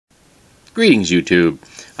Greetings, YouTube.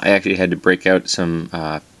 I actually had to break out some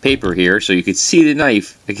paper here so you could see the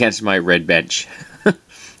knife against my red bench. I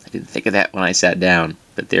didn't think of that when I sat down,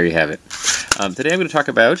 but there you have it. Today I'm going to talk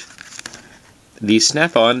about the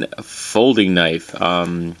Snap-on folding knife,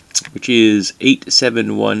 which is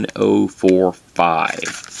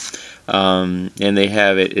 871045. And they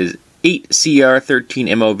have it as 8CR13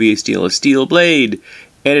 MOV stainless steel blade,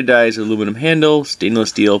 anodized aluminum handle,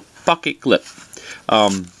 stainless steel pocket clip.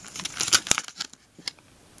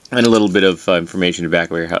 And a little bit of information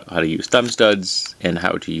back where how to use thumb studs and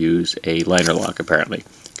how to use a liner lock, apparently,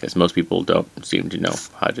 because most people don't seem to know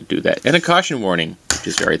how to do that. And a caution warning, which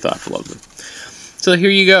is very thoughtful of them. So here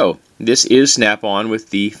you go. This is Snap-on with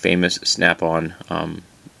the famous Snap-on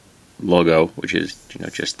logo, which is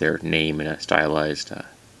just their name in a stylized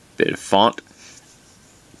bit of font.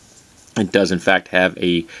 It does in fact have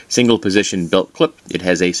a single position belt clip. It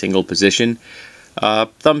has a single position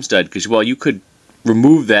thumb stud, because while you could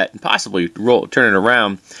remove that and possibly turn it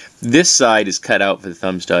around, this side is cut out for the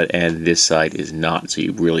thumb stud and this side is not, so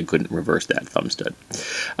you really couldn't reverse that thumb stud.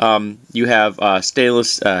 You have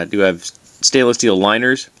stainless steel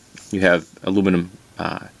liners. You have aluminum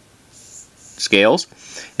scales.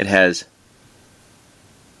 It has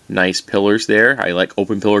nice pillars there. I like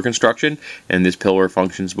open pillar construction, and this pillar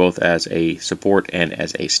functions both as a support and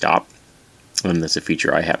as a stop. And that's a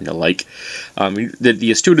feature I happen to like.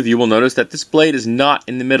 The astute of you will notice that this blade is not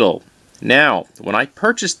in the middle. Now, when I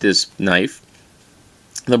purchased this knife,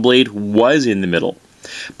 the blade was in the middle,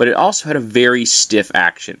 but it also had a very stiff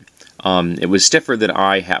action. It was stiffer than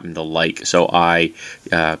I happen to like, so I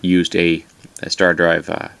used a star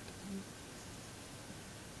drive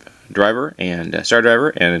driver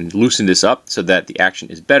and loosened this up so that the action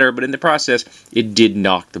is better, but in the process it did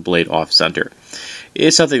knock the blade off center.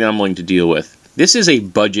 It's something that I'm willing to deal with. This is a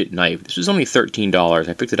budget knife. This was only $13.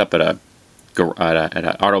 I picked it up at an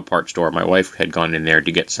auto parts store. My wife had gone in there to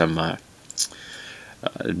get some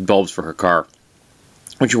bulbs for her car,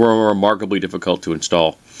 which were remarkably difficult to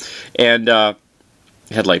install, and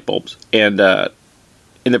had light bulbs. And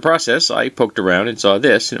in the process, I poked around and saw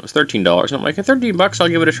this, and it was $13. And I'm like, at 13 bucks, I'll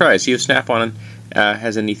give it a try. See if Snap-on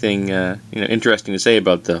has anything interesting to say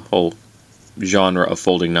about the whole genre of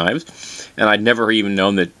folding knives. And I'd never even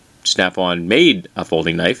known that Snap-on made a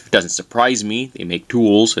folding knife. It doesn't surprise me. They make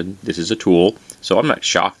tools, and this is a tool, so I'm not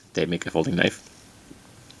shocked that they make a folding knife.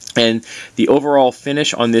 And the overall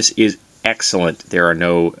finish on this is excellent. There are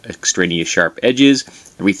no extraneous sharp edges.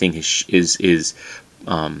 Everything is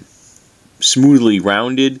smoothly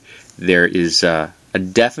rounded. There is a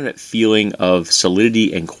definite feeling of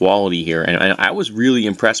solidity and quality here, and I was really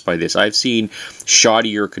impressed by this. I've seen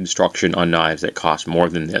shoddier construction on knives that cost more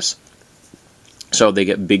than this, so they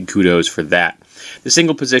get big kudos for that. The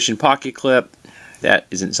single position pocket clip, that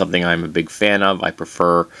isn't something I'm a big fan of. I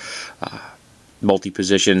prefer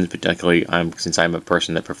multi-positions, particularly since I'm a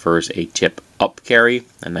person that prefers a tip up carry,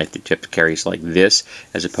 a knife that tip carries like this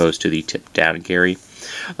as opposed to the tip down carry.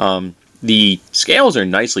 The scales are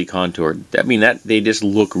nicely contoured. I mean, they just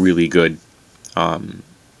look really good, and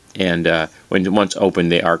once open,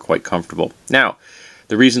 they are quite comfortable. Now,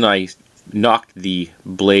 the reason I knocked the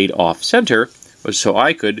blade off center was so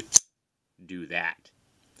I could do that.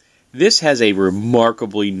 This has a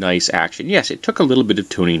remarkably nice action. Yes, it took a little bit of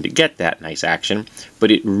tuning to get that nice action, but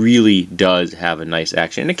it really does have a nice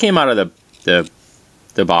action. And it came out of the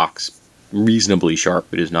box reasonably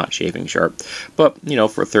sharp. It is not shaving sharp, but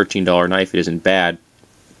for a $13 knife, it isn't bad.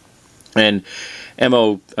 And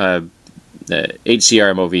HCR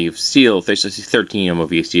MOV steel, 13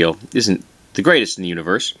 MOV steel, isn't the greatest in the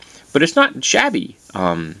universe, but it's not shabby.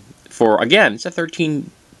 Again, it's a $13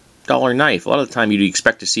 knife. A lot of the time, you'd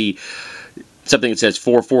expect to see something that says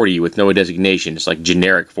 440 with no designation. It's like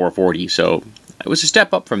generic 440. So it was a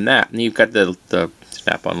step up from that. And you've got the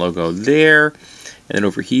Snap-on logo there. And then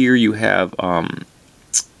over here you have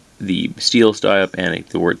the steel type and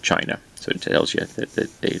the word China. So it tells you that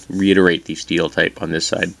they reiterate the steel type on this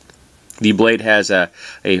side. The blade has a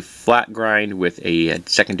flat grind with a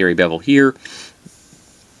secondary bevel here.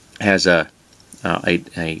 Has a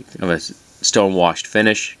stone-washed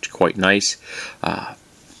finish, which is quite nice. And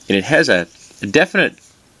it has a definite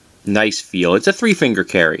nice feel. It's a 3-finger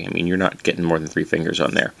carry. I mean, you're not getting more than 3 fingers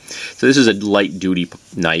on there. So this is a light-duty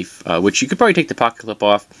knife, which you could probably take the pocket clip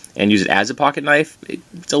off and use it as a pocket knife.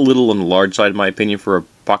 It's a little on the large side, in my opinion, for a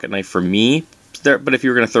pocket knife for me. But if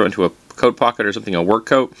you were going to throw it into a coat pocket or something, a work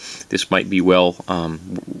coat, this might be well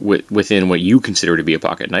within what you consider to be a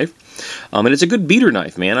pocket knife. And it's a good beater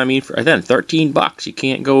knife, man. I mean, then 13 bucks. You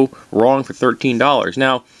can't go wrong for $13.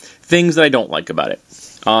 Now, things that I don't like about it.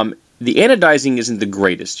 the anodizing isn't the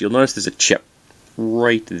greatest. You'll notice there's a chip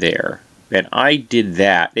right there. And I did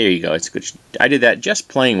that. There you go. It's good. I did that just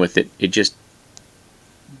playing with it. It just,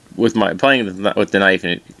 with my playing with the knife,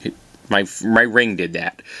 and my ring did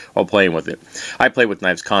that while playing with it. I play with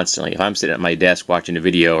knives constantly. If I'm sitting at my desk watching a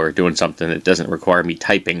video or doing something that doesn't require me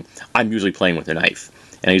typing, I'm usually playing with a knife.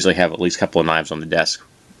 And I usually have at least a couple of knives on the desk,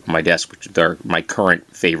 which are my current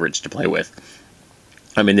favorites to play with.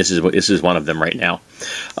 I mean, this is one of them right now.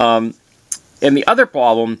 And the other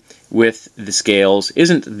problem with the scales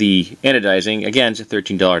isn't the anodizing. Again, it's a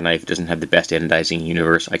 $13 knife. It doesn't have the best anodizing in the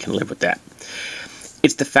universe. I can live with that.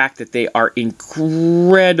 It's the fact that they are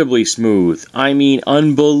incredibly smooth. I mean,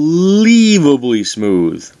 unbelievably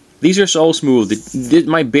smooth. These are so smooth.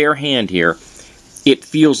 My bare hand here, it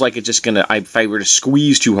feels like it's just gonna, if I were to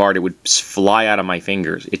squeeze too hard, it would fly out of my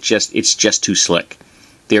fingers. It's just too slick.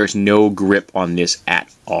 There's no grip on this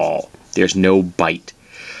at all. There's no bite.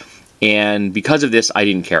 And because of this, I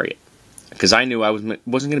didn't carry it. Because I knew I wasn't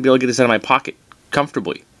going to be able to get this out of my pocket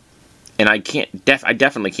comfortably. And I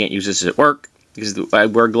definitely can't use this at work, because I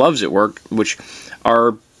wear gloves at work, which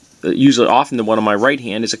are usually, often the one on my right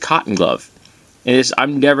hand is a cotton glove. And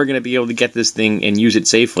I'm never going to be able to get this thing and use it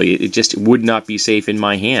safely. It just would not be safe in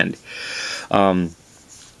my hand.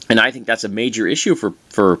 And I think that's a major issue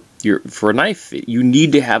for a knife. You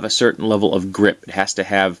need to have a certain level of grip. It has to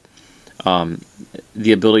have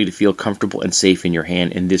the ability to feel comfortable and safe in your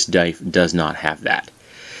hand, and this knife does not have that.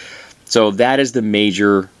 So that is the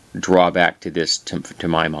major drawback to this, to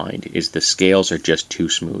my mind, is the scales are just too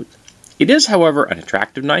smooth. It is, however, an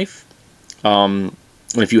attractive knife.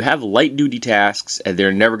 If you have light-duty tasks, and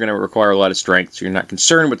they're never going to require a lot of strength, so you're not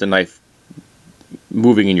concerned with the knife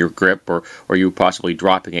moving in your grip, or you possibly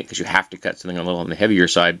dropping it because you have to cut something a little on the heavier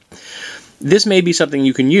side, this may be something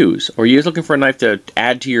you can use. Or you're looking for a knife to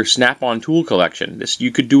add to your Snap-on tool collection.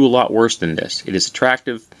 You could do a lot worse than this. It is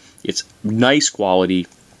attractive. It's nice quality.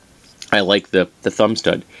 I like the thumb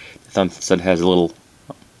stud. The thumb stud has a little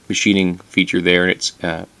machining feature there, and it's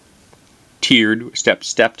tiered,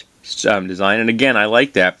 stepped design. And again, I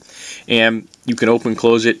like that. And you can open and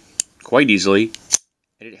close it quite easily.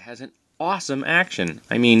 And it has an awesome action.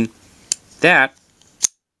 I mean, that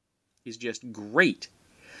is just great.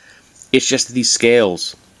 It's just these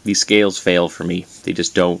scales fail for me. They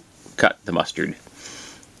just don't cut the mustard.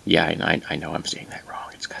 Yeah, I know I'm saying that wrong.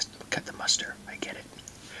 It's cut the mustard. I get it.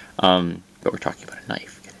 But we're talking about a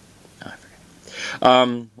knife. Get it? No, I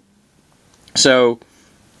forget. So,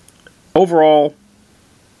 overall,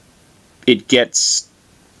 it gets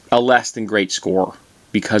a less than great score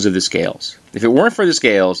because of the scales. If it weren't for the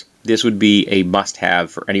scales, this would be a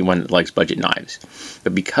must-have for anyone that likes budget knives.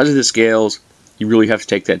 But because of the scales, you really have to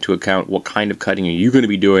take that into account. What kind of cutting are you going to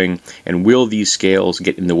be doing, and will these scales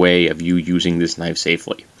get in the way of you using this knife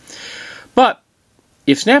safely? But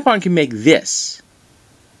if Snap-on can make this,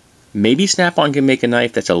 maybe Snap-on can make a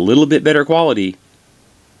knife that's a little bit better quality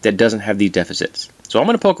that doesn't have these deficits. So I'm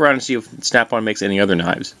going to poke around and see if Snap-on makes any other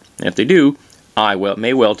knives. And if they do, I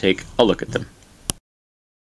may well take a look at them.